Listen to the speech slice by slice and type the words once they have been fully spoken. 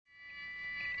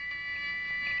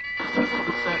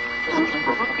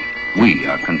We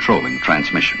are controlling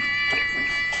transmission.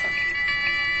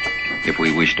 If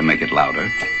we wish to make it louder,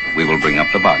 we will bring up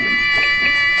the volume.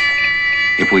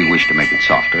 If we wish to make it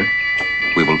softer,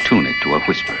 we will tune it to a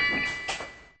whisper.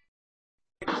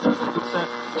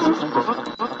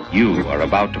 You are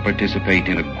about to participate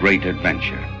in a great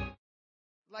adventure.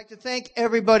 I'd like to thank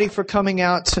everybody for coming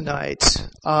out tonight.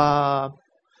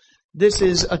 This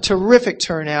is a terrific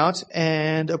turnout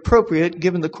and appropriate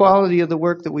given the quality of the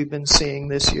work that we've been seeing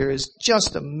this year is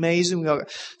just amazing.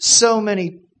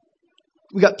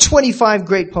 We got 25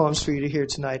 great poems for you to hear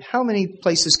tonight. How many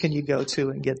places can you go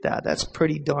to and get that? That's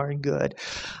pretty darn good.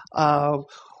 We're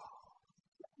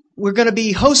going to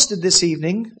be hosted this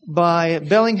evening by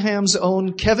Bellingham's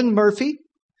own Kevin Murphy.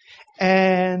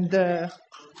 And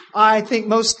I think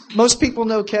most people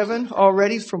know Kevin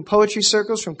already from poetry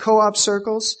circles, from co-op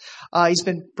circles. He's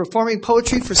been performing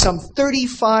poetry for some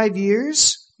 35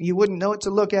 years. You wouldn't know it to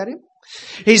look at him.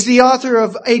 He's the author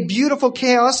of A Beautiful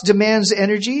Chaos Demands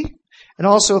Energy, and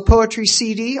also a poetry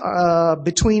CD,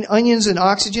 Between Onions and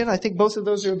Oxygen. I think both of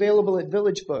those are available at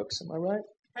Village Books. Am I right?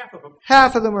 Half of them.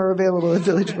 Half of them are available at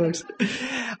Village Books.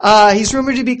 He's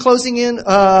rumored to be close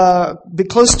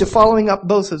to following up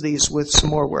both of these with some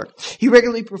more work. He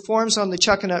regularly performs on the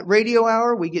Chuckanut Radio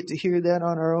Hour. We get to hear that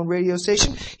on our own radio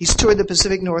station. He's toured the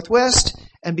Pacific Northwest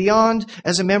and beyond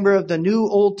as a member of the New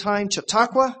Old Time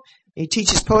Chautauqua. He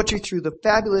teaches poetry through the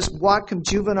fabulous Whatcom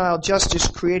Juvenile Justice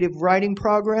Creative Writing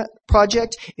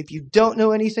Project. If you don't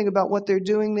know anything about what they're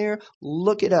doing there,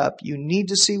 look it up. You need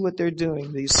to see what they're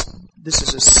doing. This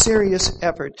is a serious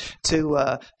effort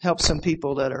to help some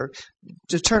people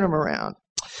to turn them around.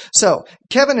 So,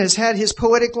 Kevin has had his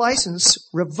poetic license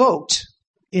revoked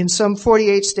in some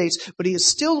 48 states, but he is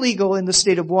still legal in the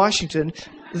state of Washington.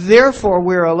 Therefore,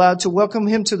 we're allowed to welcome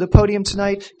him to the podium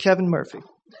tonight, Kevin Murphy.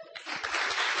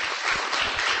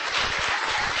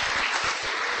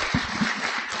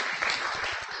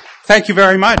 Thank you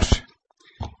very much.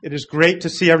 It is great to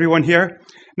see everyone here.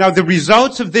 Now, the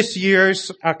results of this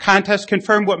year's contest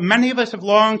confirm what many of us have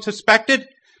long suspected,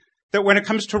 that when it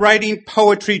comes to writing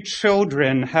poetry,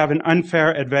 children have an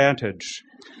unfair advantage.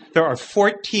 There are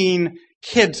 14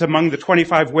 kids among the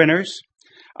 25 winners.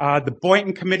 The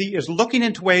Boynton Committee is looking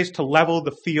into ways to level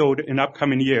the field in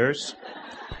upcoming years.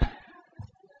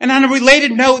 And on a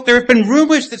related note, there have been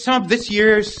rumors that some of this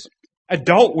year's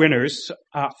adult winners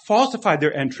falsified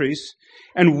their entries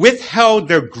and withheld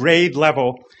their grade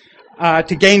level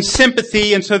to gain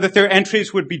sympathy and so that their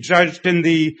entries would be judged in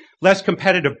the less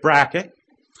competitive bracket.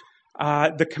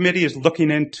 The committee is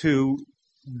looking into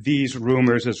these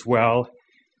rumors as well.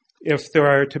 If there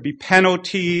are to be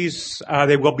penalties,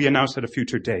 they will be announced at a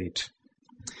future date.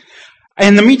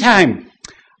 In the meantime,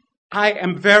 I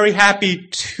am very happy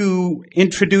to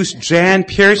introduce Jan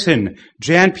Pearson.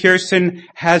 Jan Pearson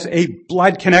has a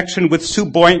blood connection with Sue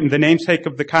Boynton, the namesake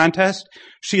of the contest.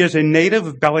 She is a native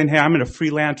of Bellingham and a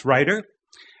freelance writer.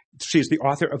 She is the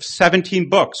author of 17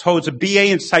 books, holds a BA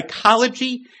in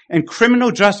psychology and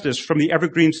criminal justice from the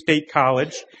Evergreen State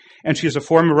College, and she is a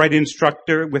former writing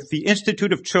instructor with the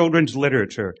Institute of Children's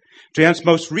Literature. Jan's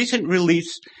most recent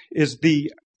release is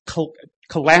the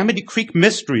Calamity Creek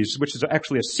Mysteries, which is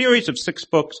actually a series of 6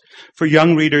 books for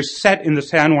young readers set in the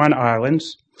San Juan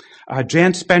Islands.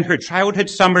 Jan spent her childhood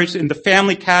summers in the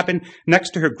family cabin next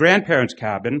to her grandparents'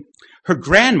 cabin. Her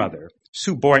grandmother,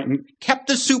 Sue Boynton, kept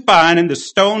the soup on and the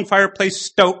stone fireplace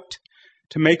stoked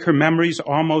to make her memories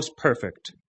almost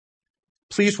perfect.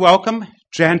 Please welcome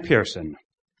Jan Pearson.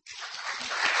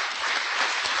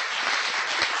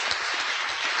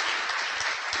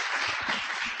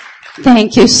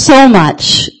 Thank you so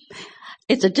much.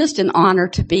 It's just an honor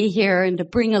to be here and to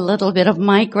bring a little bit of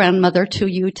my grandmother to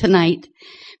you tonight,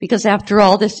 because after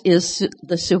all, this is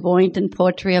the Sue Boynton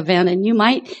Poetry event, and you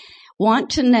might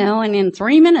want to know, and in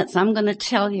 3 minutes I'm going to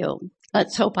tell you.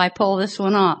 Let's hope I pull this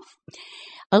one off.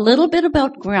 A little bit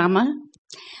about Grandma.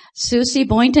 Susie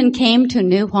Boynton came to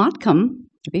New Whatcom,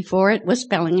 before it was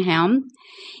Bellingham,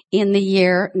 in the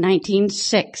year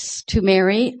 1906 to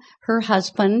marry her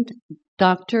husband,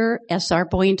 Dr. S.R.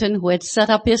 Boynton, who had set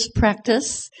up his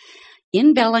practice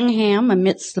in Bellingham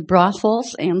amidst the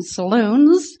brothels and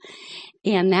saloons,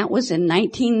 and that was in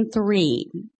 1903.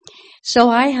 So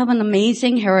I have an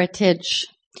amazing heritage,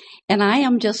 and I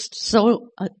am just so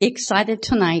excited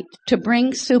tonight to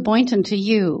bring Sue Boynton to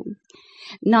you.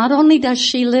 Not only does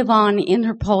she live on in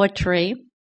her poetry,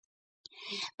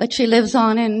 but she lives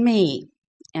on in me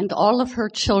and all of her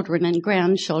children and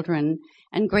grandchildren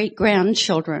and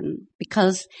great-grandchildren,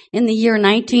 because in the year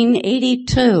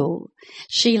 1982,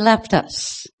 she left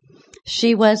us.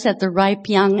 She was at the ripe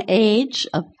young age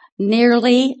of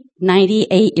nearly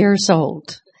 98 years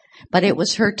old. But it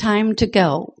was her time to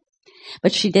go.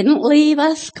 But she didn't leave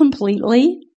us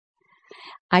completely.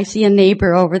 I see a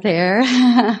neighbor over there.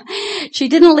 She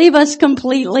didn't leave us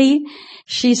completely.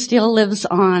 She still lives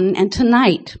on. And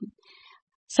tonight,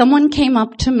 someone came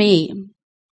up to me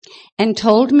and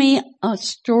told me a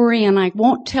story, and I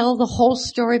won't tell the whole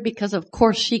story because of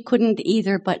course she couldn't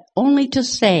either, but only to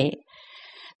say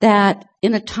that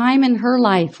in a time in her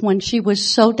life when she was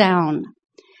so down,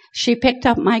 she picked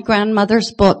up my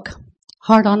grandmother's book,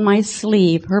 Heart on My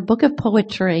Sleeve, her book of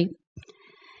poetry,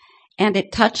 and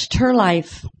it touched her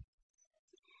life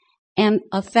and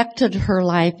affected her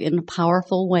life in a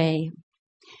powerful way.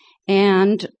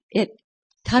 And it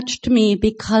touched me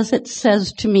because it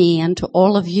says to me and to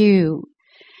all of you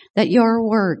that your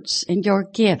words and your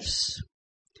gifts,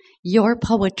 your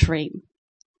poetry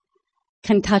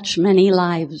can touch many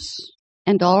lives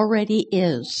and already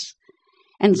is.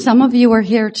 And some of you are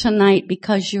here tonight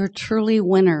because you're truly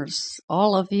winners.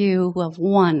 All of you who have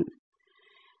won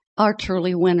are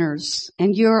truly winners,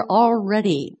 and you're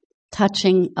already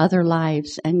touching other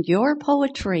lives, and your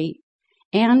poetry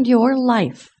and your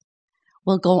life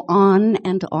will go on,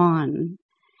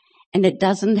 and it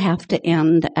doesn't have to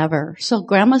end ever. So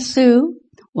Grandma Sue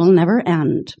will never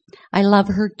end. I love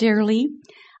her dearly.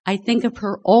 I think of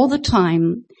her all the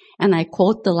time, and I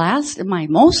quote the last of my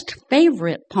most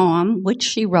favorite poem, which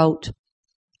she wrote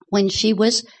when she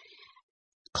was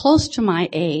close to my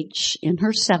age, in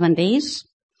her 70s.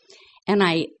 And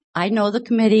I know the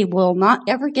committee will not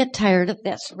ever get tired of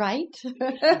this, right?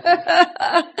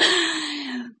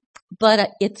 But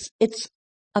it's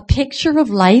a picture of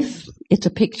life. It's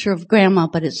a picture of Grandma,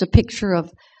 but it's a picture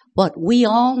of what we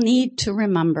all need to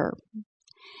remember.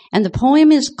 And the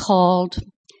poem is called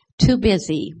Too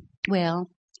Busy. Well,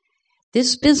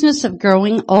 this business of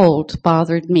growing old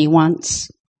bothered me once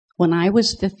when I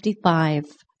was 55.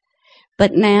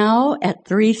 But now at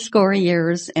 70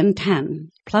 years and 10,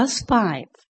 plus 5,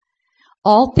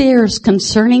 all fears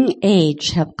concerning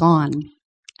age have gone,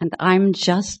 and I'm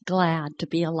just glad to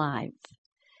be alive.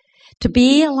 To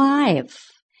be alive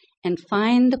and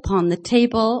find upon the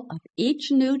table of each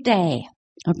new day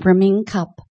a brimming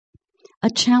cup,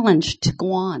 a challenge to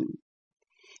go on.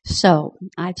 So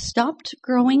I've stopped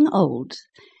growing old,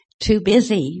 too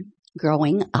busy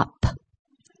growing up.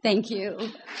 Thank you.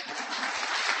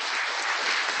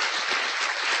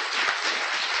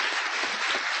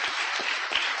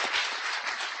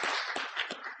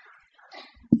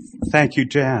 Thank you,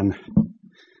 Jan.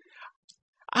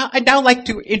 I'd now like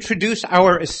to introduce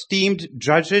our esteemed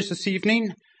judges this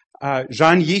evening,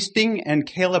 Jean Yeasting and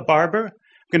Kayla Barber. I'm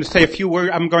going to say a few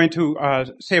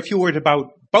words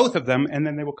about both of them, and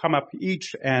then they will come up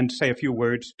each and say a few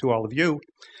words to all of you.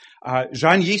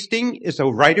 Jean Yeasting is a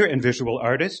writer and visual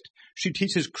artist. She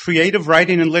teaches creative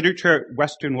writing and literature at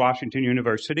Western Washington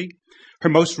University. Her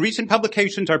most recent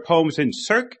publications are poems in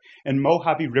Cirque and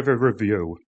Mojave River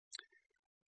Review.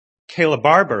 Kayla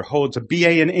Barber holds a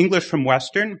BA in English from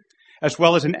Western, as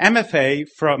well as an MFA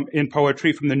in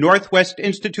poetry from the Northwest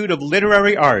Institute of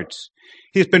Literary Arts.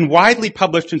 He has been widely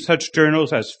published in such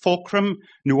journals as Fulcrum,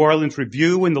 New Orleans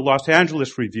Review, and the Los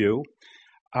Angeles Review.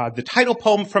 The title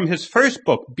poem from his first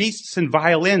book, Beasts and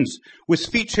Violins, was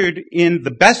featured in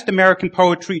the Best American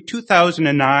Poetry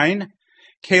 2009.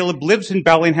 Caleb lives in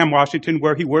Bellingham, Washington,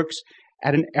 where he works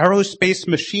at an aerospace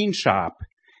machine shop.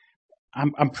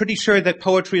 I'm pretty sure that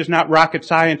poetry is not rocket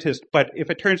scientist, but if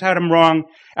it turns out I'm wrong,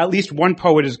 at least one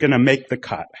poet is going to make the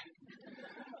cut.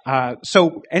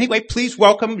 So anyway, please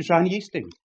welcome Jean Yeasting.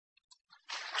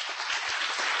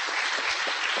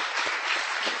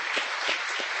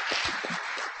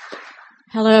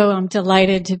 Hello, I'm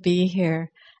delighted to be here,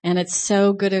 and it's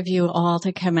so good of you all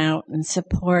to come out and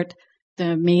support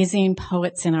the amazing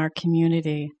poets in our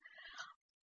community.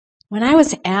 When I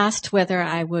was asked whether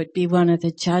I would be one of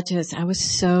the judges, I was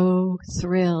so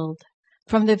thrilled.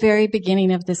 From the very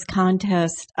beginning of this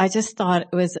contest, I just thought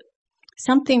it was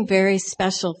something very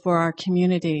special for our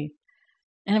community,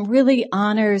 and it really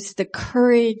honors the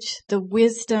courage, the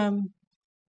wisdom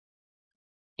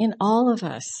in all of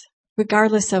us,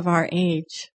 regardless of our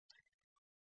age.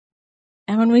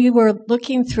 And when we were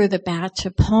looking through the batch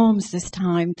of poems this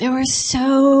time, there were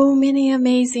so many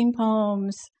amazing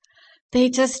poems. They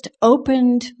just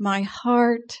opened my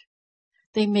heart.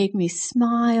 They made me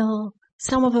smile.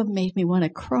 Some of them made me want to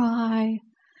cry.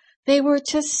 They were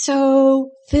just so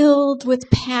filled with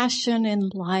passion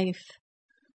and life.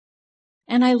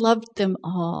 And I loved them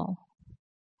all.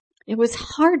 It was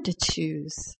hard to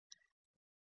choose.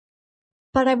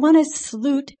 But I want to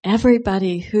salute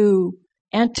everybody who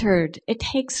entered. It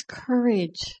takes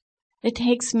courage. It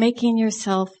takes making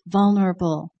yourself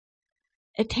vulnerable.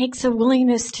 It takes a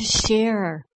willingness to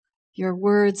share your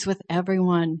words with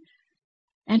everyone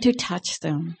and to touch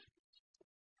them.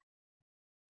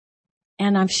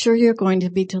 And I'm sure you're going to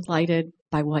be delighted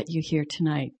by what you hear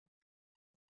tonight.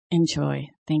 Enjoy.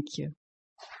 Thank you.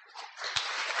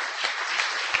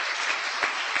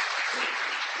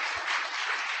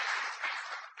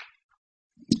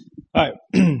 Hi,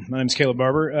 my name's Caleb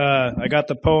Barber. I got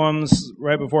the poems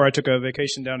right before I took a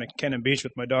vacation down to Cannon Beach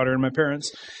with my daughter and my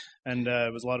parents, and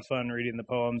it was a lot of fun reading the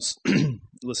poems,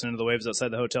 listening to the waves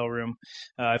outside the hotel room.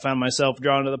 I found myself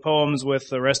drawn to the poems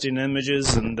with arresting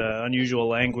images and unusual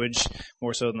language,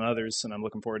 more so than others, and I'm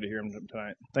looking forward to hearing them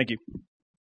tonight. Thank you.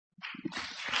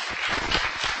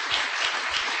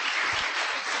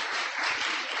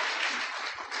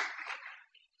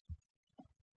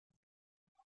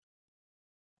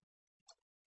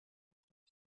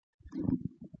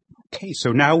 Okay,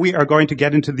 so now we are going to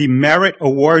get into the Merit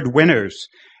Award winners.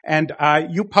 And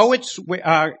you poets,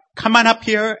 come on up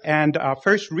here and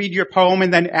first read your poem,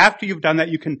 and then after you've done that,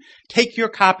 you can take your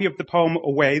copy of the poem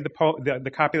away,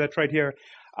 the copy that's right here.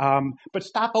 But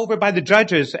stop over by the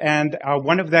judges, and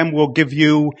one of them will give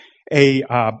you a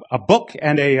book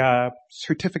and a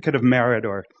certificate of merit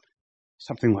or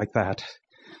something like that.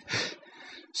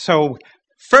 So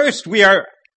first, we are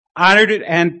honored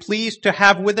and pleased to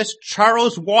have with us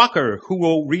Charles Walker, who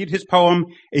will read his poem,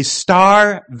 A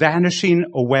Star Vanishing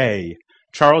Away.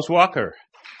 Charles Walker.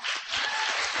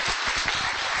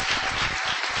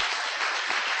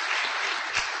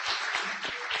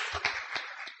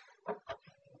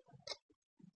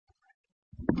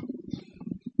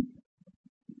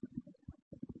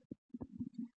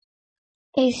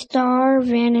 A star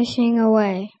vanishing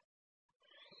away.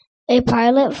 A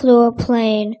pilot flew a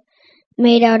plane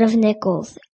made out of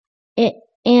nickels,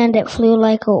 and it flew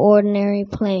like an ordinary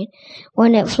plane.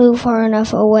 When it flew far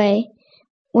away,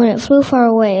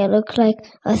 it looked like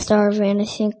a star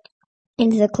vanishing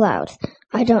into the clouds.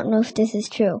 I don't know if this is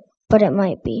true, but it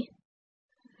might be.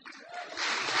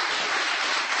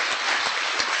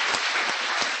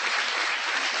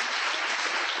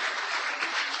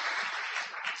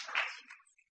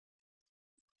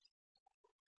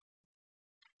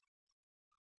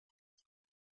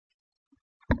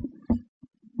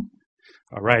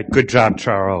 All right, good job,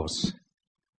 Charles.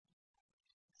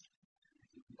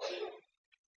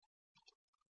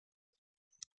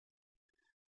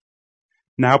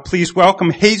 Now please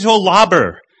welcome Hazel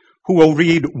Lauber, who will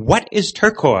read What is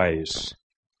Turquoise?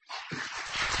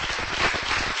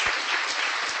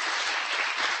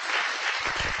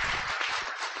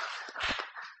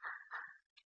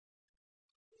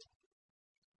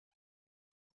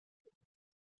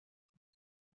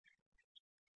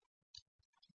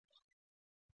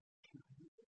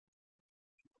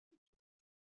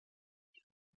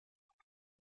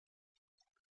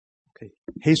 Okay,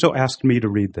 Hazel asked me to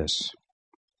read this.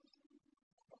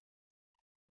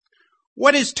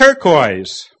 What is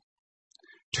turquoise?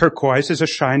 Turquoise is a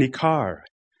shiny car.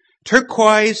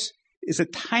 Turquoise is a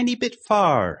tiny bit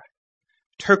far.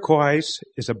 Turquoise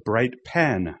is a bright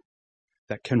pen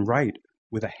that can write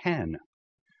with a hen.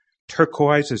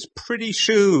 Turquoise is pretty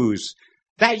shoes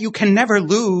that you can never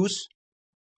lose.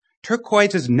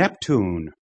 Turquoise is Neptune,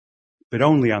 but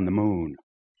only on the moon.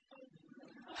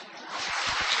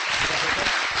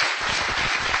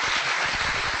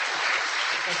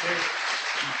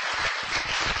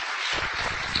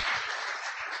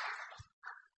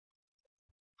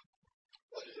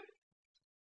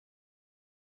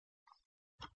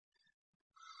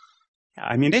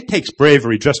 I mean, it takes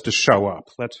bravery just to show up,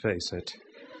 let's face it.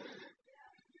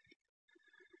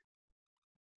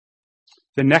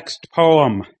 The next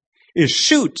poem is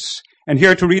Shoots, and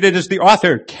here to read it is the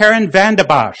author, Karen van de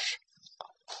Bosch.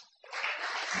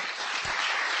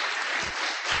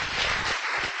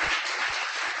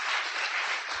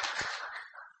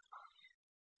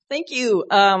 Thank you.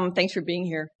 Thanks for being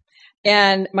here.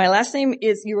 And my last name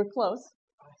is, you were close.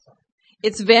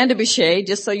 It's Van de Bosch,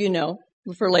 just so you know,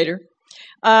 for later.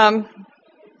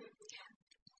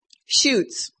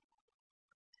 Shoots.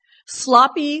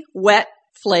 Sloppy, wet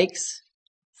flakes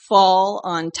fall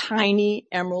on tiny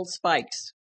emerald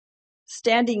spikes,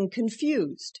 standing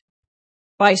confused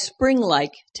by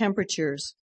spring-like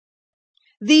temperatures.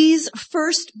 These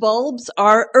first bulbs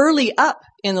are early up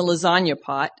in the lasagna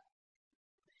pot.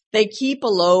 They keep a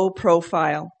low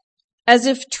profile, as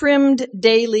if trimmed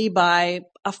daily by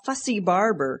a fussy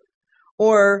barber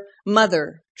or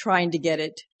mother trying to get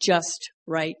it just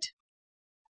right.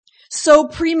 So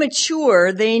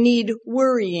premature, they need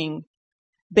worrying,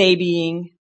 babying,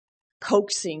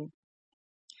 coaxing.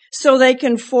 so they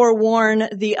can forewarn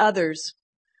the others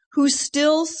who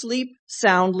still sleep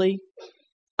soundly,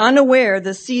 unaware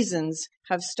the seasons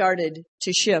have started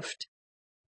to shift.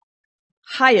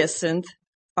 Hyacinth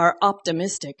are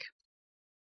optimistic,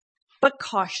 but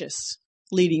cautious,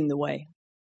 leading the way.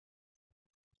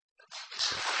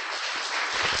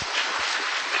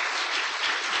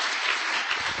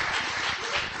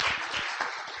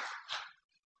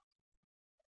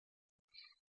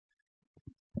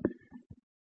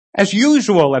 As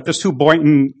usual at the Sue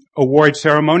Boynton Award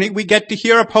Ceremony, we get to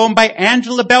hear a poem by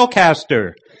Angela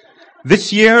Belcaster.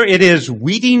 This year it is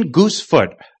Weeding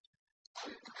Goosefoot.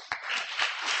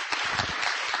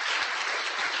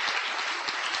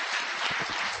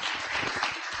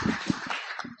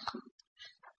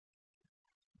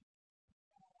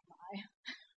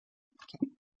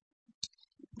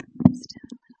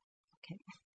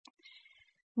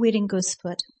 Weeding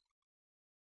Goosefoot.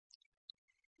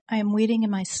 I am weeding in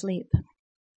my sleep,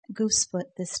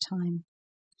 goosefoot this time.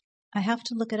 I have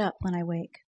to look it up when I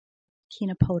wake.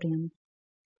 Kenopodium.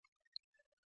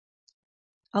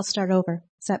 I'll start over.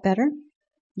 Is that better?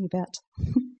 You bet.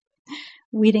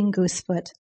 Weeding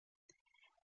goosefoot.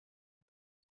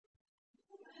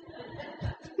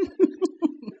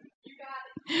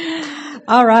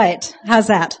 All right. How's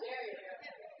that?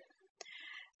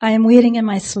 I am weeding in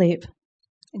my sleep,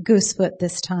 goosefoot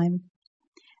this time.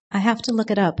 I have to look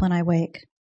it up when I wake.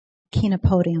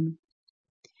 Kenopodium.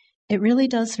 It really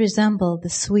does resemble the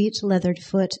sweet leathered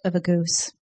foot of a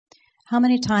goose. How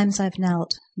many times I've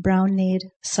knelt, brown-kneed,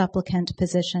 supplicant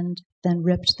positioned, then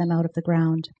ripped them out of the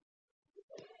ground.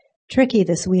 Tricky,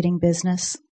 this weeding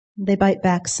business. They bite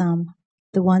back some,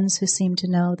 the ones who seem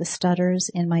to know the stutters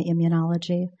in my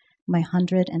immunology, my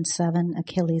 107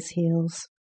 Achilles heels.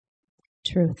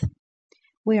 Truth.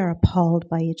 We are appalled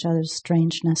by each other's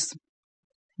strangeness.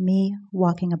 Me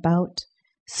walking about,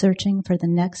 searching for the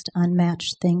next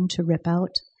unmatched thing to rip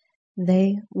out,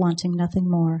 they wanting nothing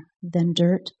more than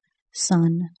dirt,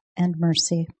 sun, and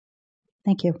mercy.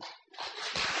 Thank you.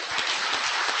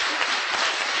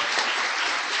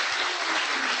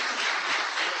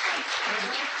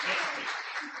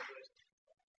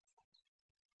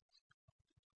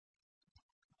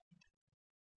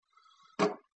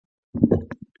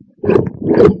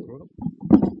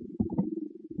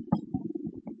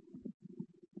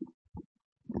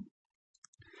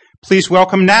 Please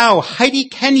welcome now Heidi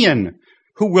Kenyon,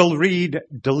 who will read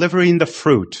Delivering the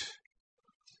Fruit.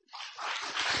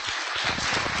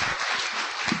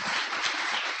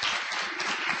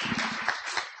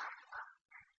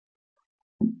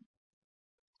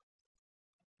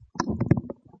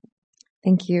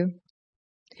 Thank you.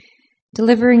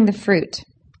 Delivering the fruit.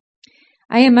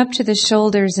 I am up to the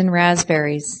shoulders in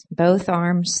raspberries, both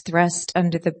arms thrust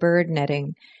under the bird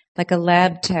netting, like a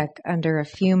lab tech under a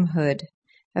fume hood,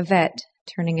 a vet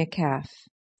turning a calf.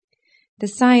 The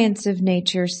science of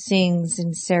nature sings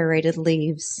in serrated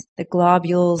leaves, the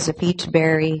globules of each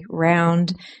berry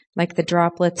round like the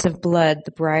droplets of blood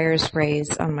the briars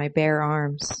raise on my bare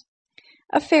arms.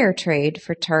 A fair trade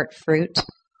for tart fruit.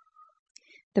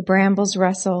 The brambles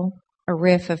rustle, a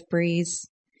riff of breeze.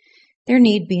 There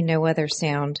need be no other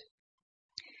sound.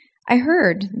 I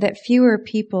heard that fewer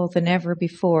people than ever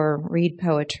before read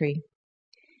poetry.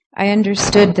 I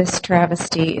understood this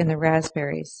travesty in the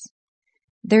raspberries.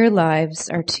 Their lives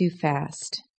are too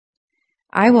fast.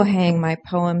 I will hang my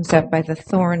poems up by the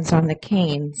thorns on the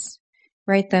canes,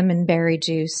 write them in berry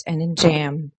juice and in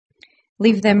jam,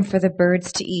 leave them for the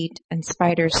birds to eat and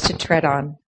spiders to tread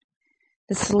on.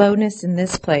 The slowness in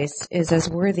this place is as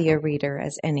worthy a reader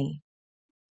as any.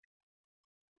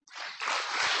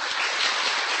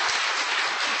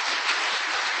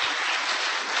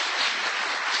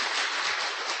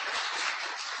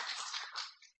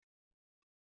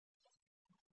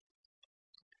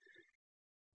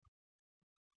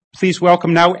 Please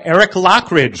welcome now Eric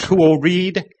Lockridge, who will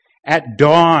read At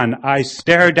Dawn, I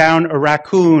Stare Down a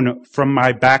Raccoon from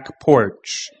My Back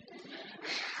Porch.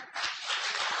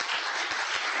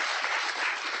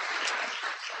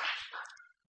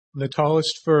 The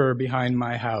tallest fir behind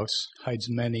my house hides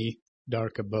many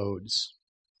dark abodes.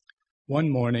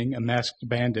 One morning, a masked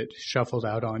bandit shuffled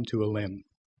out onto a limb.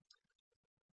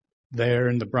 There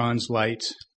in the bronze light,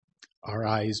 our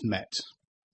eyes met.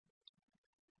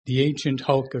 The ancient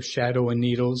hulk of shadow and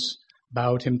needles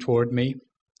bowed him toward me.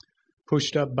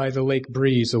 Pushed up by the lake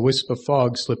breeze, a wisp of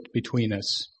fog slipped between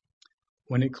us.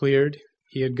 When it cleared,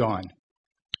 he had gone.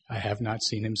 I have not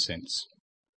seen him since.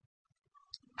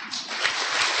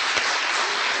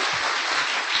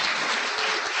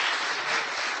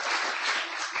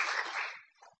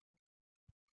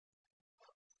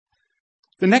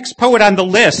 The next poet on the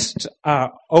list,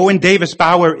 Owen Davis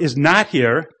Bauer, is not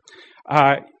here.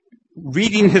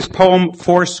 Reading his poem,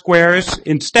 Four Squares,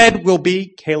 instead will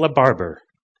be Kayla Barber.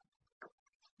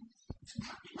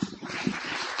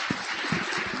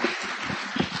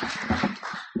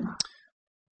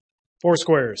 Four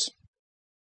Squares.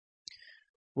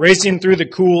 Racing through the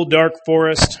cool, dark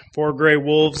forest, four gray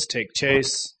wolves take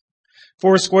chase.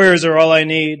 4 squares are all I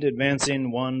need,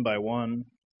 advancing one by one.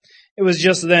 It was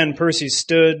just then Percy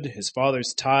stood, his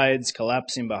father's tides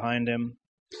collapsing behind him.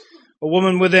 A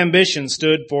woman with ambition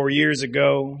stood 4 years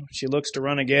ago. She looks to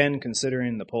run again,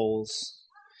 considering the polls.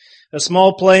 A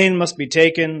small plane must be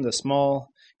taken, the small,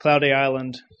 cloudy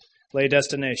island lay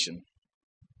destination.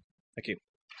 Thank you.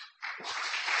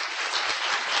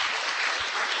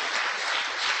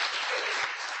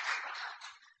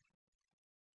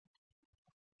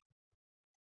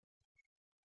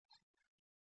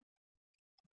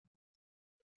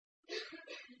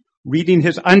 Reading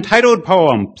his untitled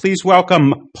poem, please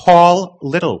welcome Paul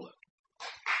Little.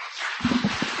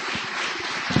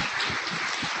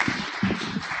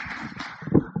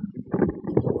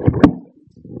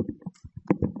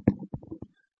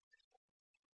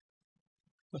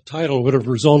 The title would have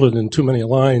resulted in too many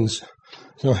lines.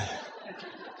 So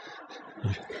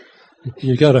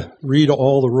you got to read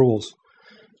all the rules.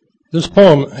 This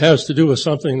poem has to do with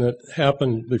something that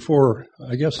happened before,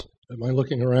 I guess, am I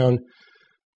looking around?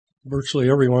 Virtually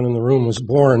everyone in the room was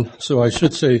born, so I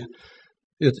should say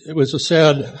it was a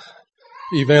sad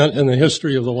event in the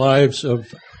history of the lives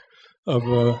of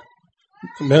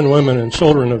men, women, and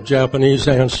children of Japanese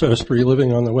ancestry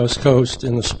living on the West Coast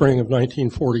in the spring of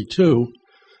 1942,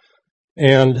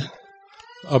 and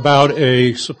about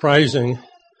a surprising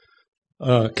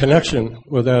connection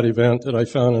with that event that I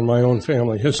found in my own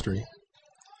family history.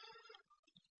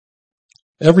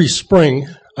 Every spring,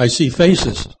 I see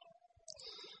faces.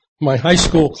 My high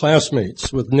school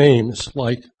classmates with names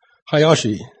like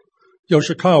Hayashi,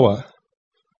 Yoshikawa,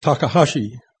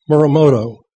 Takahashi,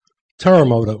 Muramoto,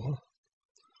 Teramoto.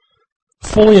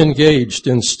 Fully engaged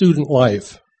in student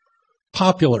life,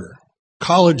 popular,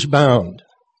 college-bound,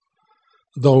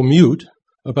 though mute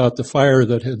about the fire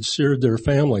that had seared their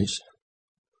families.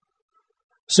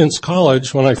 Since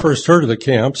college, when I first heard of the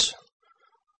camps,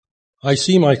 I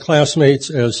see my classmates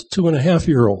as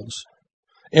 2.5-year-olds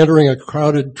entering a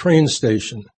crowded train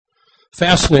station,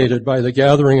 fascinated by the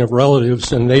gathering of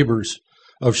relatives and neighbors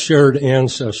of shared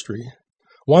ancestry,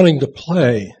 wanting to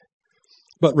play,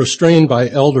 but restrained by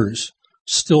elders,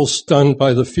 still stunned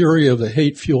by the fury of the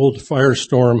hate-fueled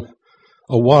firestorm,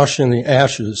 awash in the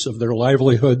ashes of their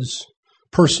livelihoods,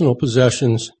 personal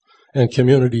possessions, and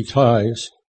community ties,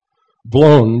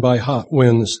 blown by hot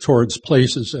winds towards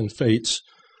places and fates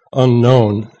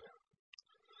unknown.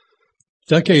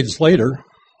 Decades later,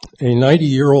 a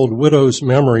 90-year-old widow's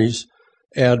memories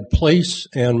add place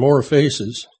and more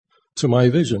faces to my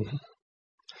vision.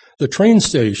 The train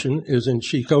station is in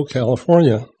Chico,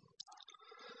 California.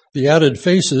 The added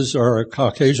faces are a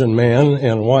Caucasian man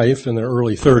and wife in their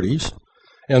early 30s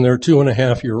and their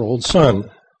 2.5-year-old son.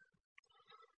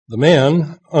 The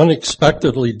man,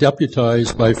 unexpectedly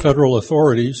deputized by federal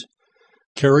authorities,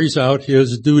 carries out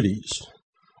his duties,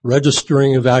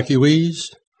 registering evacuees,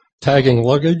 tagging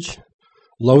luggage,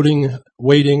 loading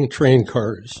waiting train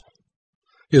cars.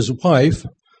 His wife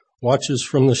watches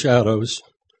from the shadows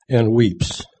and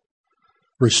weeps,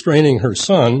 restraining her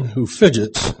son, who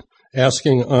fidgets,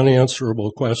 asking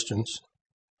unanswerable questions.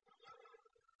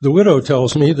 The widow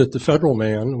tells me that the federal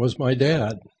man was my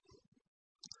dad.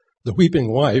 The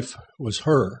weeping wife was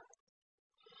her.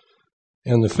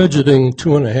 And the fidgeting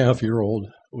 2.5-year-old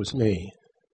was me.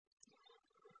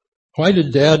 Why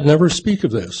did Dad never speak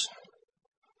of this?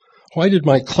 Why did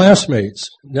my classmates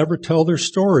never tell their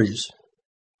stories?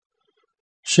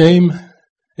 Shame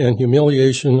and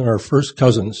humiliation are first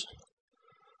cousins.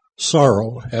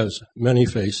 Sorrow has many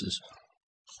faces.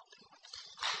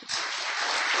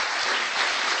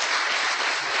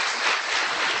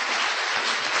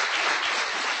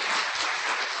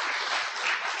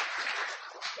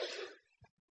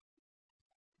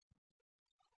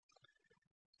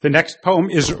 The next poem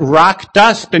is Rock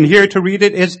Dust, and here to read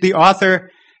it is the author,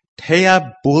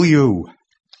 Thea Bulyu.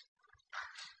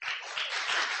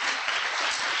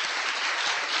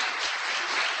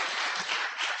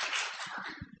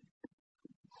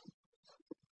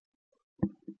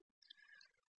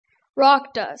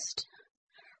 Rock dust.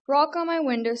 Rock on my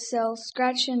windowsill,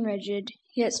 scratched and rigid,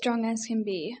 yet strong as can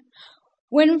be.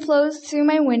 Wind flows through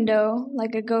my window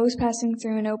like a ghost passing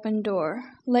through an open door.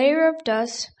 Layer of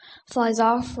dust flies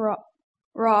off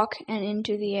rock and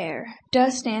into the air.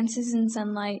 Dust dances in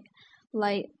sunlight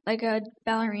light like a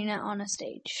ballerina on a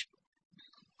stage.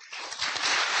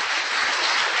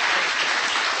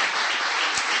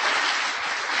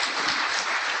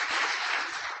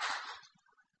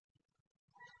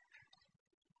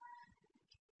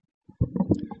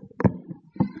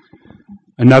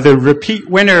 Another repeat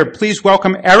winner. Please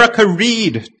welcome Erica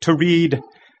Reed to read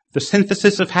The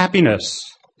Synthesis of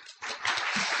Happiness.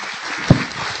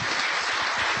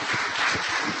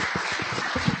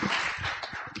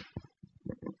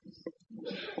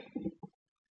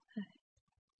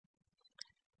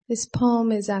 This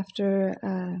poem is after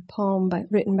a poem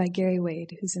written by Gary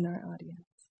Wade, who's in our audience.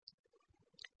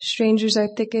 Strangers are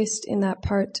thickest in that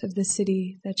part of the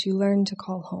city that you learn to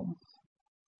call home.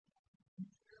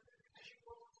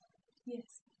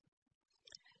 Yes.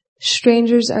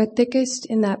 Strangers are thickest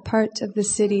in that part of the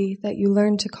city that you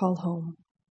learn to call home.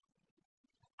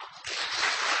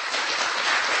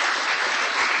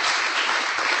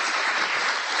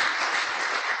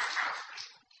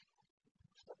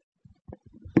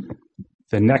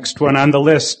 The next one on the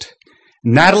list,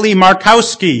 Natalie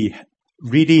Markowski,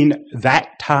 reading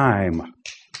That Time.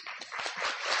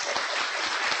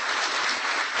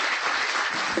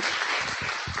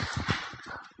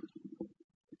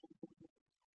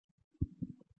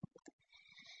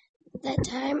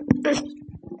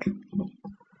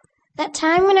 That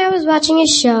time when I was watching a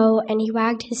show and he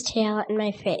wagged his tail in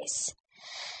my face.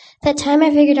 That time I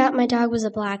figured out my dog was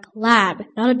a black lab,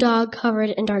 not a dog covered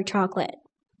in dark chocolate.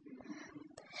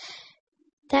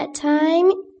 That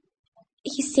time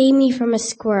he saved me from a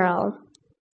squirrel.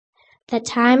 That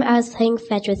time I was playing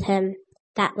fetch with him.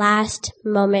 That last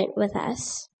moment with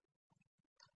us.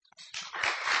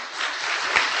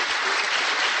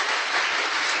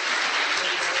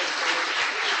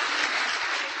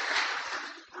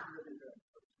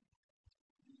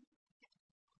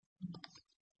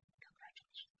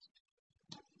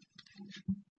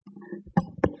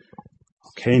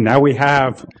 Okay, now we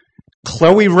have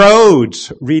Chloe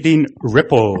Rhodes reading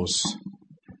Ripples.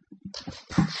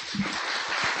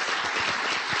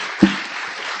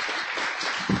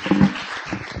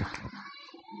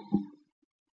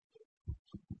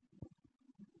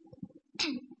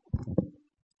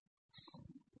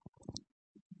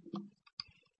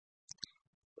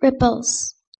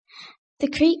 Ripples. The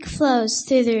creek flows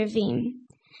through the ravine.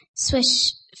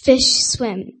 Swish, fish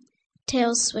swim,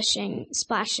 tails swishing,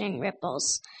 splashing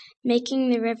ripples, making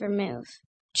the river move,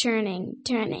 churning,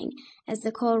 turning, as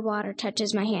the cold water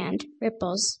touches my hand.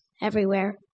 Ripples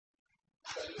everywhere.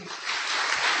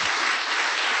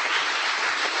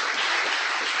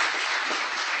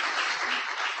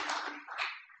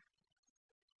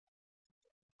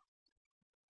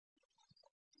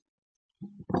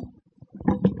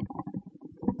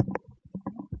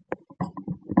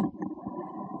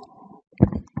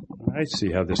 I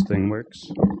see how this thing works.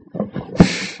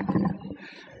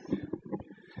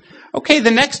 Okay,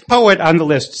 the next poet on the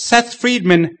list, Seth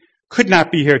Friedman, could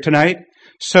not be here tonight.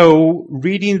 So,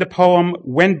 reading the poem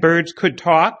When Birds Could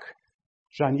Talk,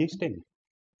 Jean Yisting.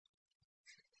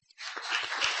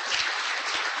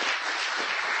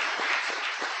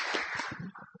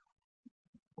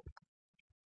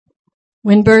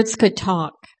 When birds could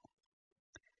talk.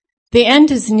 The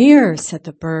end is near, said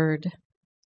the bird.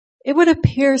 It would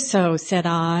appear so, said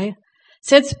I,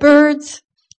 since birds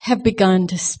have begun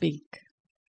to speak.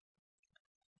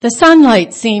 The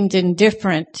sunlight seemed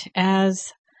indifferent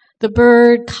as the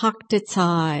bird cocked its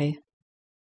eye.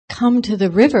 Come to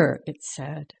the river, it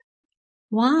said.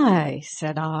 Why,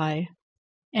 said I,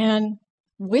 and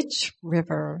which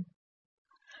river?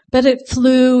 But it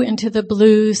flew into the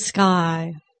blue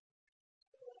sky.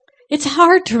 It's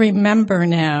hard to remember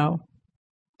now.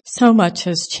 So much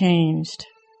has changed.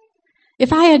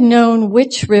 If I had known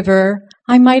which river,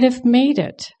 I might have made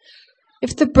it.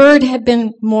 If the bird had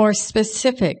been more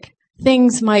specific,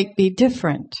 things might be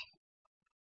different.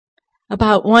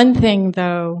 About one thing,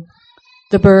 though,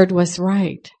 the bird was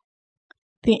right.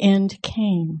 The end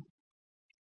came.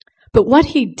 But what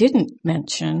he didn't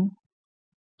mention,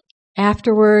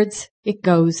 afterwards it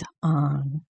goes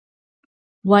on.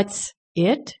 What's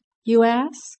it, you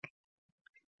ask?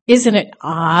 Isn't it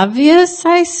obvious,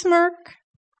 I smirk?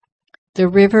 The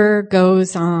river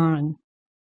goes on,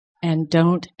 and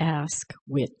don't ask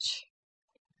which.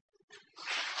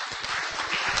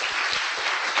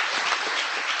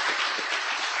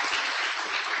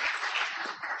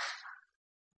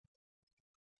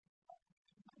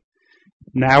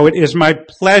 Now it is my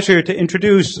pleasure to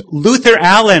introduce Luther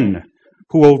Allen,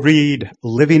 who will read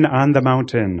Living on the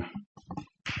Mountain.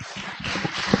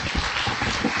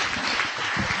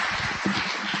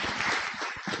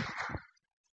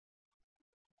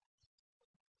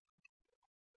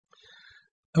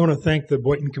 I want to thank the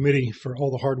Boynton Committee for all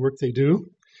the hard work they do.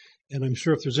 And I'm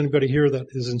sure if there's anybody here that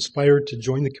is inspired to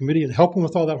join the committee and help them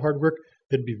with all that hard work,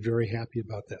 they'd be very happy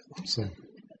about that. So,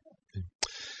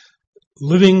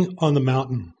 living on the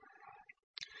mountain.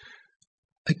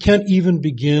 I can't even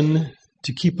begin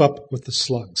to keep up with the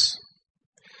slugs,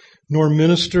 nor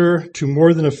minister to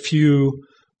more than a few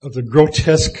of the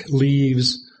grotesque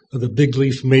leaves of the big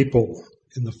leaf maple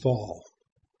in the fall.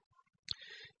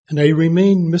 And I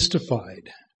remain mystified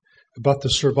about the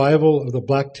survival of the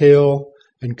blacktail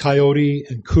and coyote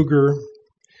and cougar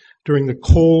during the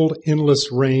cold,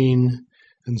 endless rain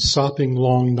and sopping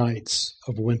long nights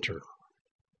of winter.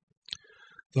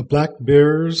 The black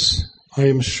bears, I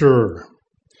am sure,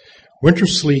 winter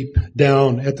sleep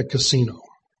down at the casino,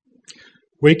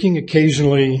 waking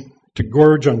occasionally to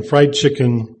gorge on fried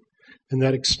chicken and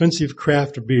that expensive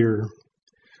craft beer,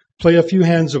 play a few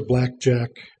hands of blackjack,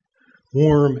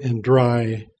 warm and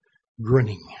dry,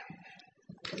 grinning.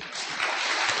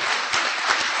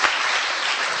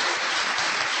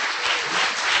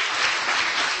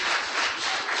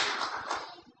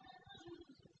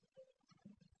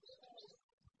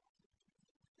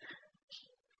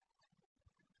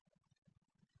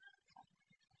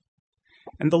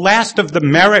 And the last of the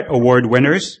Merit Award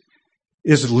winners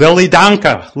is Lily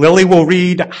Donka. Lily will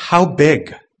read How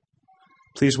Big.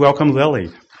 Please welcome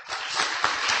Lily.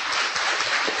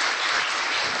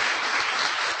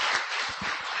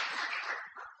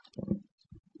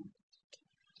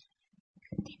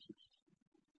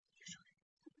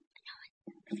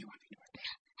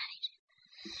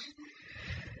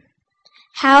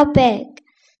 How big?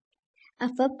 A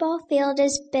football field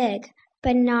is big,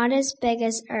 but not as big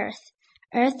as Earth.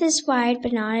 Earth is wide,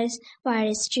 but not as wide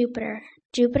as Jupiter.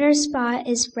 Jupiter's spot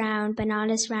is round, but not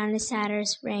as round as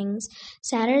Saturn's rings.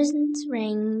 Saturn's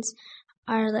rings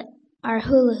are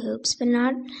hula hoops, but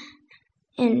not.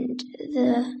 And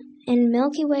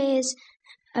Milky Way is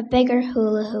a bigger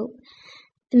hula hoop.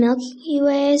 The Milky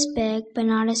Way is big, but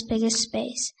not as big as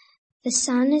space. The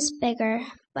sun is bigger,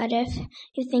 but if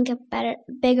you think of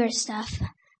bigger stuff,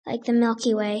 like the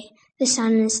Milky Way, the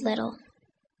sun is little.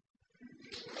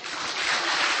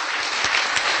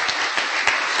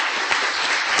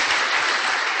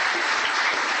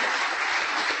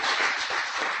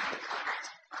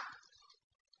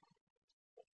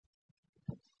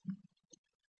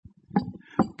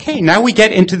 Okay, now we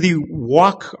get into the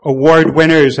Walk Award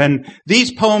winners, and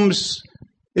these poems,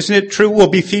 isn't it true, will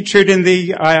be featured in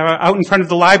the out in front of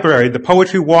the library, the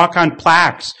Poetry Walk on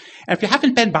plaques. And if you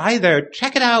haven't been by there,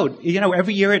 check it out. You know,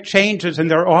 every year it changes, and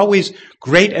there are always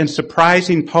great and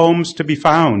surprising poems to be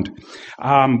found.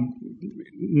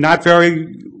 Not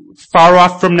very far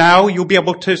off from now, you'll be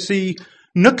able to see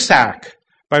Nooksack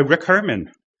by Rick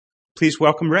Herman. Please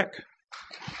welcome Rick.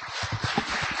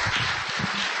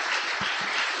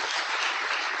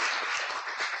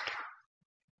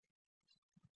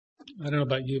 I don't know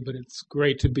about you, but it's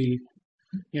great to be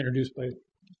introduced by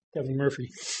Kevin Murphy.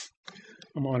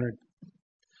 I'm honored.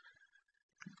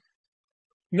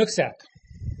 Nooksack.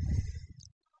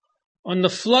 On the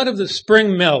flood of the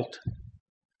spring melt,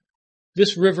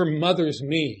 this river mothers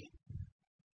me,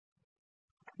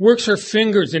 works her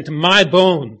fingers into my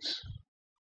bones,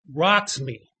 rocks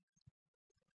me.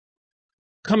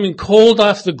 Coming cold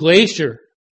off the glacier,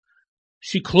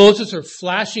 she closes her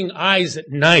flashing eyes at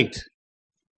night.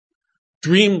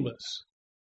 Dreamless,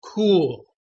 cool,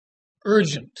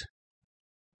 urgent.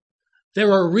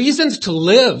 There are reasons to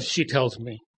live, she tells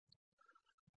me.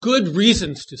 Good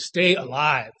reasons to stay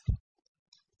alive.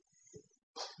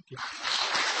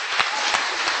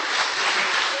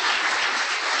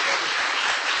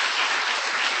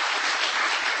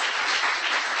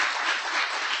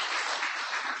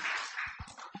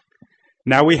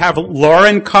 Now we have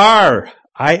Lauren Carr.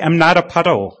 I am not a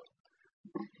puddle.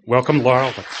 Welcome,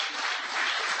 Laurel.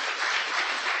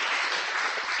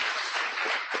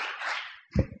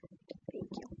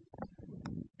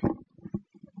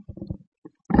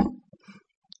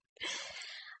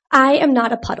 I am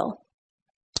not a puddle.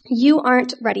 You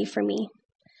aren't ready for me.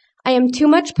 I am too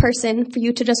much person for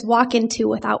you to just walk into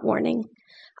without warning.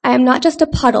 I am not just a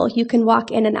puddle you can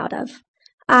walk in and out of.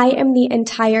 I am the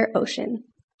entire ocean.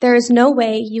 There is no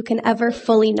way you can ever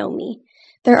fully know me.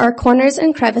 There are corners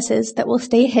and crevices that will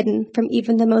stay hidden from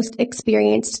even the most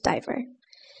experienced diver.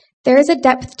 There is a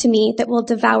depth to me that will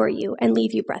devour you and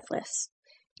leave you breathless.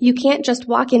 You can't just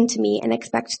walk into me and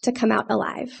expect to come out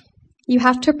alive. You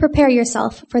have to prepare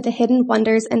yourself for the hidden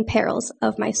wonders and perils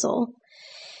of my soul.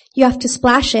 You have to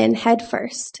splash in head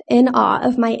first, in awe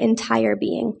of my entire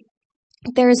being.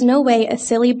 There is no way a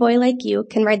silly boy like you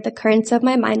can ride the currents of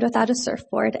my mind without a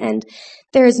surfboard, and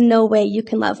there is no way you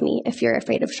can love me if you're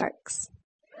afraid of sharks.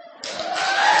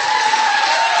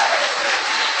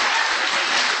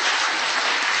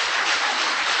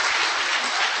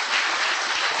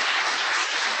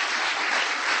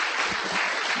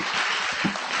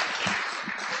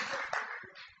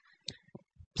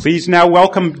 Please now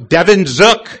welcome Devin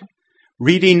Zook,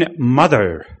 reading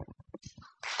Mother.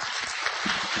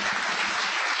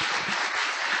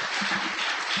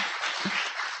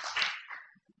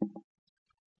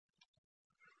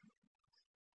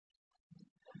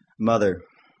 Mother,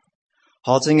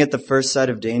 halting at the first sight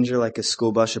of danger like a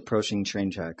school bus approaching train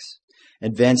tracks,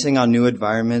 advancing on new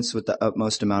environments with the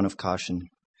utmost amount of caution,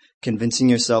 convincing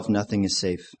yourself nothing is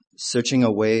safe, searching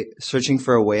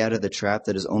for a way out of the trap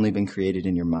that has only been created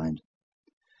in your mind.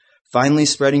 Finally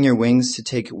spreading your wings to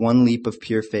take one leap of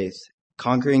pure faith,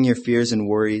 conquering your fears and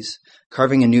worries,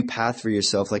 carving a new path for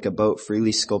yourself like a boat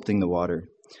freely sculpting the water.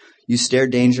 You stare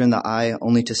danger in the eye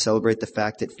only to celebrate the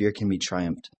fact that fear can be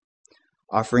triumphed,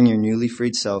 offering your newly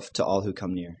freed self to all who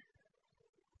come near.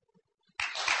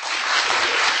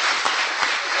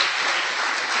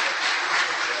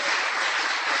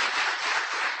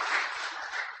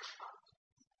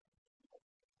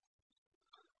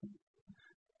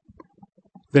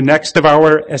 The next of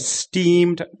our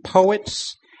esteemed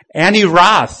poets, Annie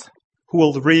Roth, who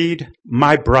will read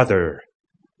My Brother.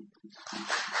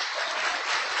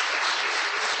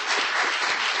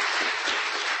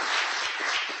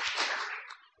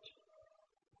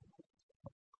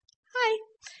 Hi.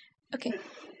 Okay.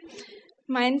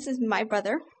 Mine's is My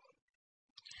Brother.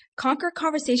 Conquer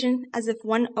conversation as if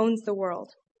one owns the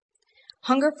world.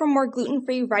 Hunger for more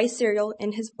gluten-free rice cereal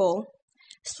in his bowl.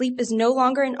 Sleep is no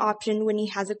longer an option when he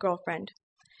has a girlfriend.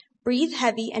 Breathe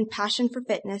heavy and passion for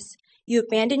fitness. You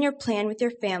abandon your plan with your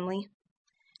family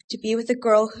to be with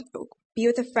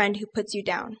a friend who puts you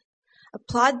down.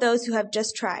 Applaud those who have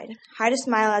just tried. Hide a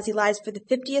smile as he lies for the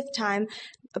 50th time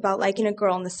about liking a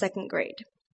girl in the 2nd grade.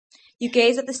 You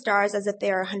gaze at the stars as if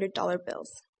they are $100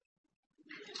 bills.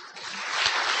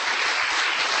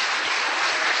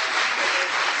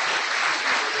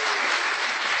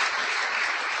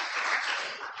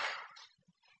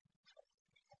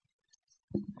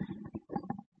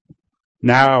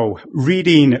 Now,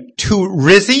 reading To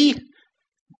Rizzy,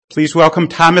 please welcome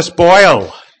Thomas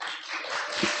Boyle.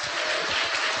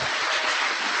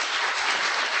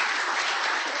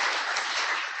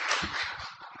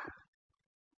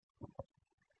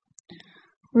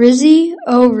 Rizzy,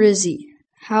 oh Rizzy,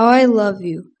 how I love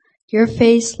you. Your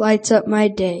face lights up my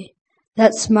day.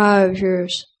 That smile of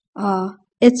yours, ah,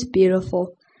 it's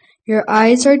beautiful. Your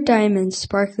eyes are diamonds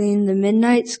sparkling in the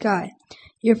midnight sky.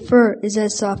 Your fur is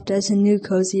as soft as a new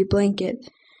cozy blanket.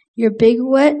 Your big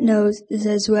wet nose is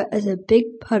as wet as a big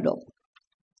puddle.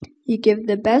 You give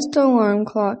the best alarm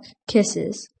clock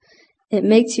kisses. It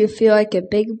makes you feel like a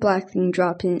big black thing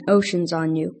dropping oceans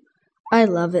on you. I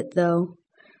love it though.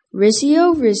 Rizzy,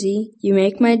 oh Rizzy, you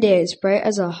make my day as bright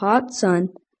as a hot sun.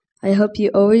 I hope you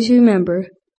always remember,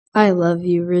 I love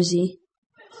you, Rizzy.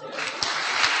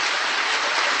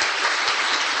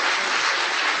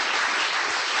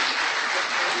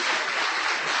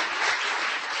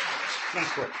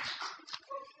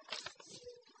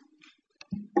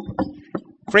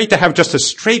 Great to have just a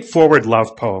straightforward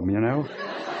love poem, you know?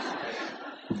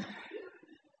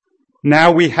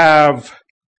 Now we have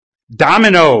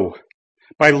Domino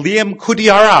by Liam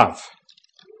Kudyarov.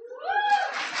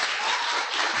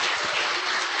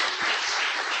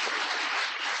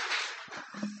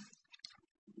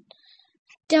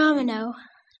 Domino.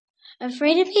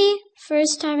 Afraid of me?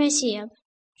 First time I see him.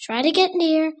 Try to get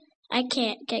near. I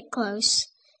can't get close.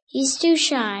 He's too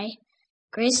shy.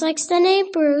 Grace likes the name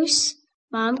Bruce.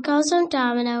 Mom calls him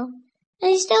Domino.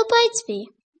 And he still bites me.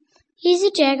 He's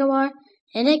a jaguar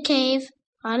in a cave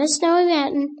on a snowy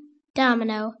mountain.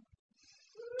 Domino.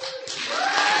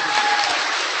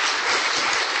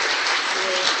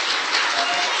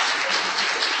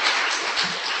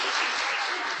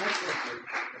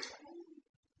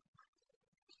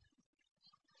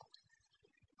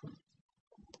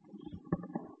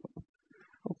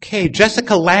 Okay,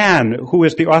 Jessica Lan, who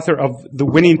is the author of the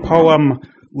winning poem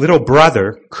Little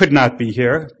Brother, could not be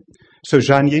here. So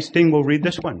Jean Yeasting will read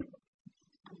this one.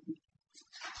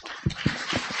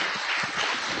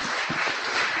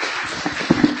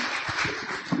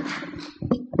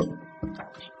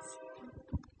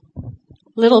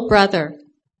 Little brother.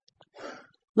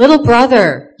 Little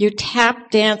brother, you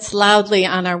tap dance loudly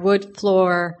on our wood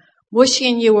floor,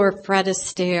 wishing you were Fred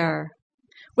Astaire.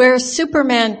 Wear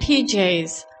Superman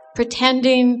PJs,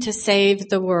 pretending to save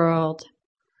the world.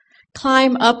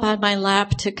 Climb up on my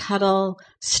lap to cuddle,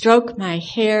 stroke my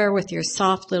hair with your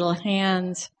soft little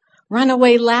hands, run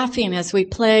away laughing as we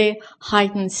play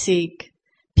hide and seek,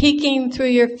 peeking through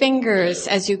your fingers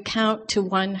as you count to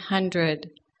 100.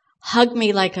 Hug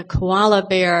me like a koala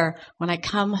bear when I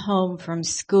come home from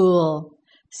school.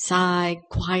 Sigh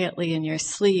quietly in your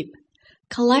sleep.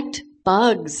 Collect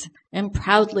bugs and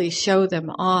proudly show them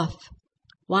off.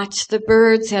 Watch the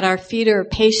birds at our feeder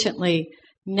patiently,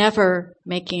 never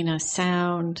making a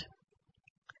sound.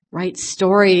 Write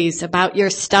stories about your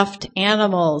stuffed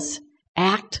animals.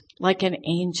 Act like an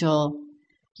angel.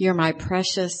 You're my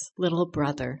precious little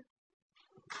brother.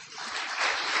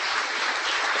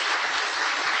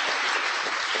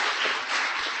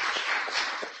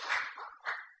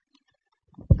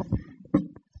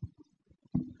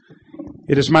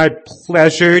 It is my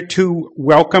pleasure to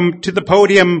welcome to the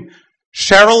podium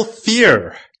Cheryl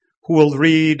Fear, who will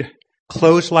read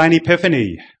Clothesline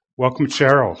Epiphany. Welcome,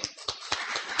 Cheryl.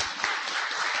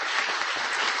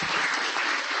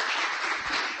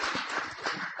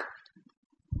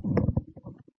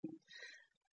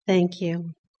 Thank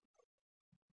you.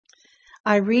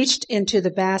 I reached into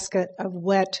the basket of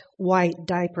wet, white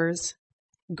diapers,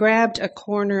 grabbed a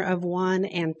corner of one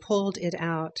and pulled it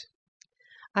out.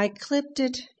 I clipped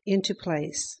it into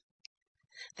place.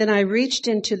 Then I reached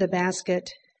into the basket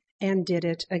and did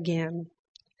it again.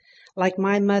 Like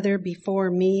my mother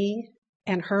before me,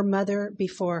 and her mother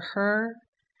before her,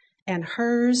 and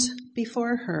hers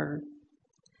before her.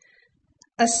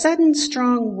 A sudden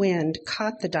strong wind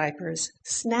caught the diapers,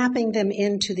 snapping them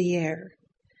into the air.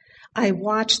 I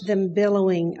watched them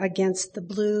billowing against the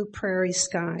blue prairie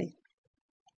sky.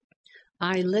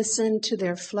 I listened to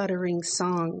their fluttering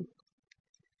song.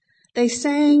 They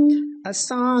sang a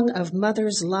song of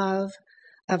mother's love,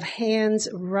 of hands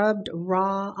rubbed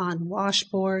raw on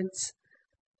washboards,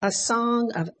 a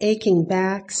song of aching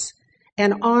backs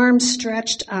and arms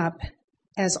stretched up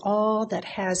as all that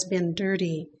has been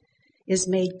dirty is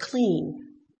made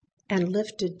clean and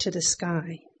lifted to the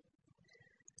sky.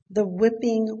 The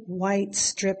whipping white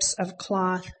strips of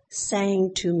cloth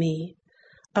sang to me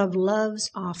of love's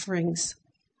offerings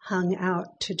hung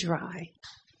out to dry.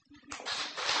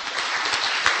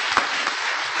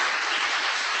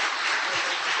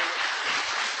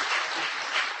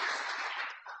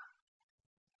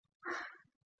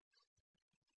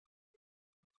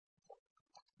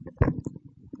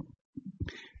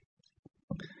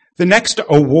 The next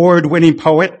award-winning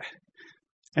poet,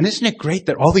 and isn't it great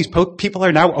that all these people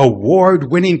are now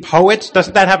award-winning poets?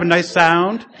 Doesn't that have a nice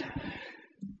sound?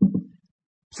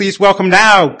 Please welcome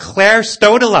now Claire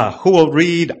Stodela, who will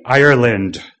read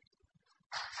Ireland.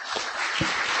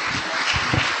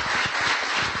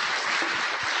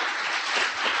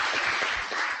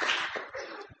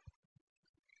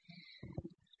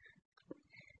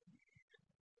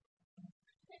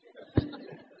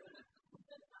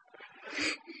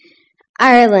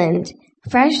 Ireland.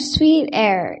 Fresh, sweet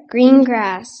air, green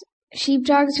grass,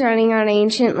 sheepdogs running on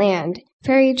ancient land.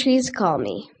 Fairy trees call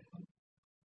me.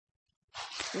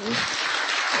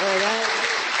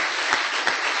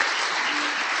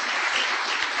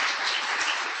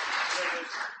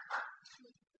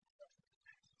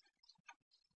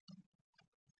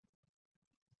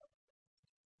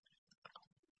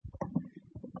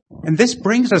 And this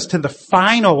brings us to the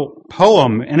final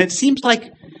poem, and it seems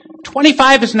like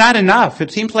 25 is not enough.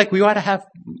 It seems like we ought to have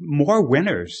more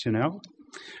winners, you know.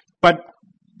 But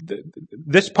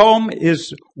this poem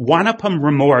is Wanapum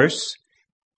Remorse.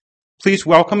 Please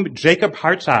welcome Jacob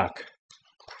Hartzak.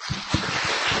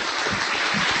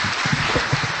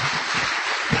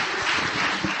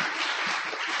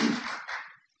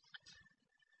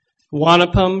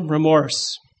 Wanapum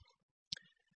Remorse.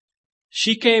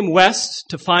 She came west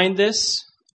to find this,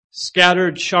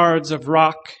 scattered shards of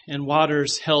rock and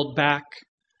waters held back,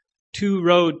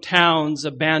 two-road towns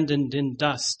abandoned in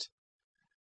dust,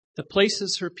 the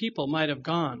places her people might have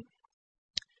gone.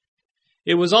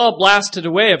 It was all blasted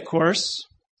away, of course,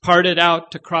 parted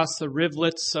out to cross the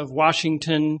rivulets of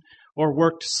Washington or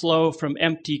worked slow from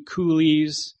empty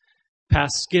coulees,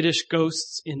 past skittish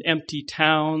ghosts in empty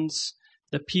towns,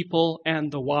 the people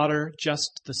and the water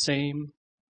just the same.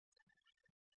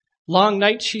 Long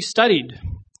nights she studied,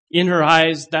 in her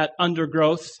eyes that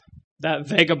undergrowth, that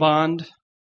vagabond,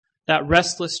 that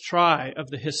restless try of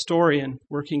the historian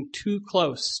working too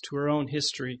close to her own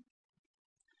history.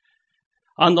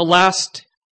 On the last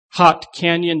hot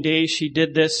canyon day she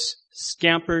did this,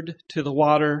 scampered to the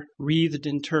water, wreathed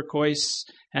in turquoise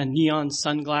and neon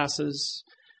sunglasses,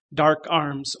 dark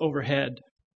arms overhead.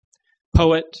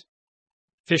 Poet,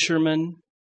 fisherman,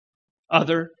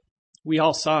 other, we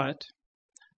all saw it.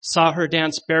 saw her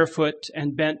dance barefoot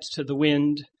and bent to the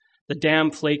wind, the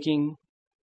dam flaking,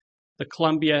 the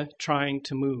Columbia trying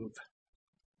to move.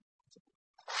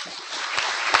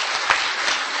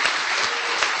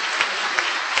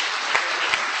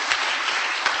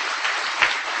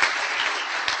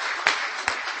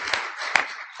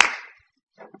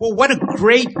 Well, what a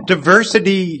great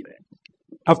diversity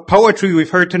of poetry we've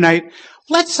heard tonight.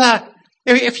 Let's,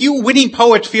 if you winning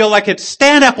poets feel like it,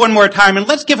 stand up one more time and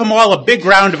let's give them all a big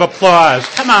round of applause.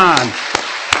 Come on.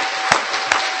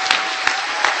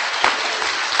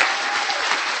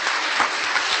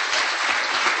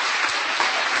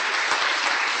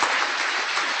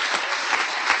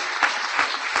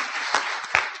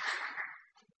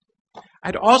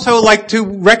 I'd also like to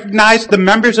recognize the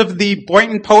members of the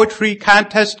Boynton Poetry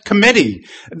Contest Committee.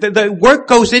 The work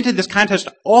goes into this contest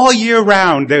all year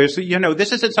round. This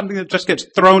isn't something that just gets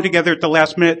thrown together at the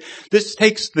last minute. This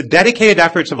takes the dedicated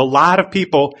efforts of a lot of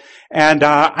people, and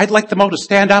I'd like them all to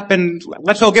stand up and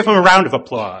let's all give them a round of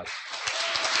applause.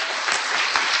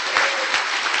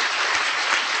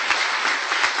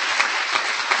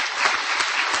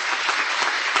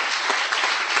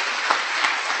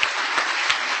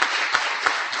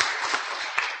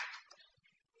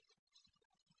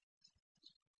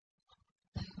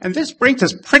 And this brings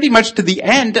us pretty much to the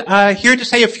end. Here to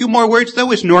say a few more words,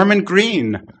 though, is Norman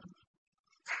Green.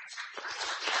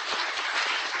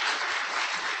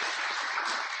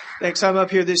 Thanks. I'm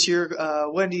up here this year.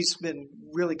 Wendy's been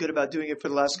really good about doing it for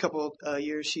the last couple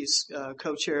years. She's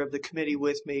co-chair of the committee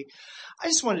with me. I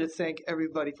just wanted to thank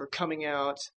everybody for coming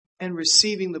out and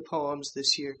receiving the poems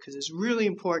this year because it's really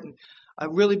important. I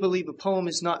really believe a poem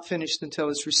is not finished until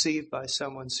it's received by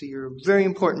someone. So you're a very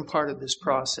important part of this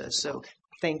process. So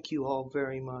thank you all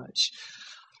very much.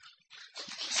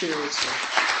 Seriously.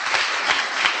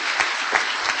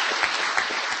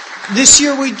 This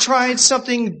year we tried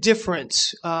something different.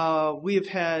 We have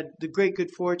had the great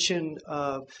good fortune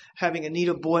of having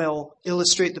Anita Boyle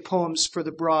illustrate the poems for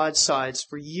the broadsides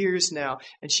for years now,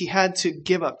 and she had to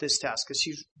give up this task because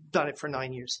she's done it for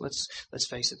 9 years. Let's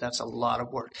face it, that's a lot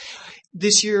of work.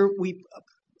 This year we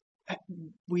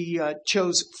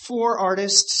chose 4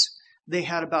 artists. They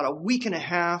had about a week and a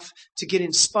half to get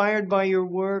inspired by your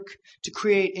work, to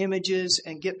create images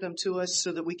and get them to us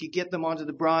so that we could get them onto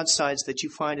the broadsides that you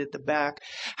find at the back.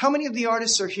 How many of the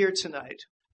artists are here tonight?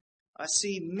 I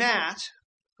see Matt.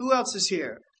 Who else is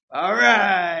here? All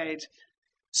right.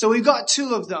 So we've got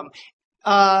 2 of them.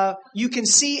 You can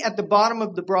see at the bottom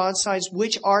of the broadsides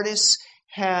which artists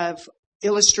have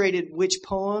illustrated which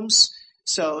poems.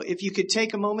 So if you could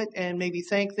take a moment and maybe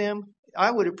thank them, I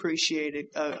would appreciate it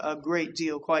a great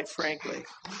deal, quite frankly.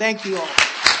 Thank you all.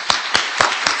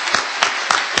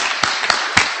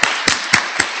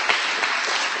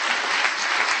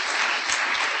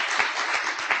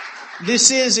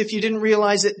 This is, if you didn't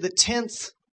realize it, the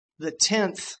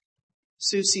 10th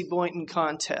Susie Boynton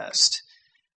contest.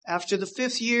 After the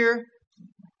 5th year,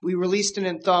 we released an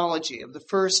anthology of the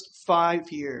first 5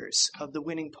 years of the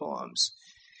winning poems.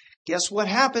 Guess what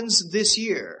happens this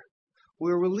year?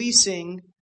 We're releasing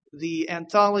the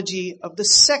anthology of the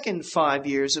second 5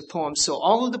 years of poems. So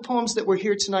all of the poems that were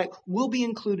here tonight will be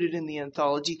included in the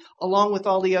anthology, along with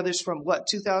all the others from,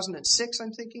 2006,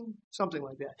 I'm thinking? Something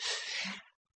like that.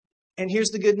 And here's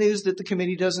the good news that the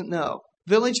committee doesn't know.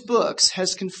 Village Books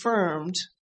has confirmed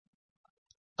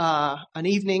an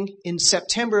evening in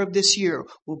September of this year.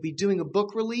 We'll be doing a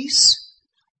book release.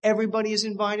 Everybody is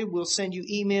invited. We'll send you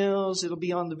emails. It'll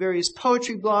be on the various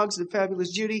poetry blogs. The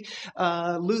Fabulous Judy.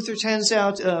 Luther sends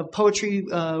out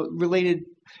poetry-related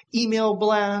email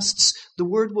blasts. The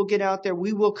word will get out there.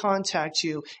 We will contact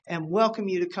you and welcome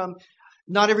you to come.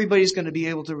 Not everybody's going to be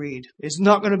able to read. It's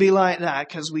not going to be like that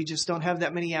because we just don't have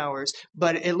that many hours.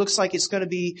 But it looks like it's going to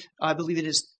be, I believe it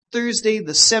is Thursday,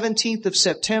 the 17th of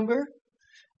September.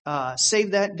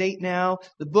 Save that date now.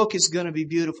 The book is going to be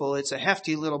beautiful. It's a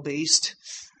hefty little beast.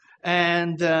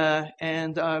 And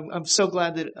I'm so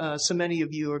glad that so many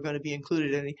of you are going to be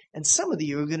included in it. And some of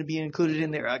you are going to be included in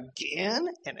there again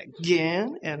and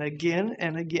again and again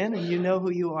and again. And you know who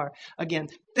you are. Again,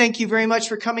 thank you very much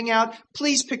for coming out.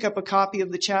 Please pick up a copy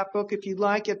of the chapbook if you'd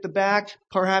like at the back.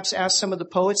 Perhaps ask some of the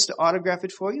poets to autograph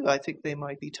it for you. I think they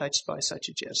might be touched by such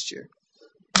a gesture.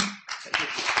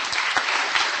 Thank you.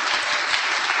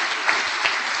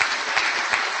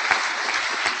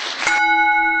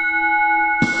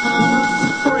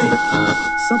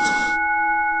 Sometimes.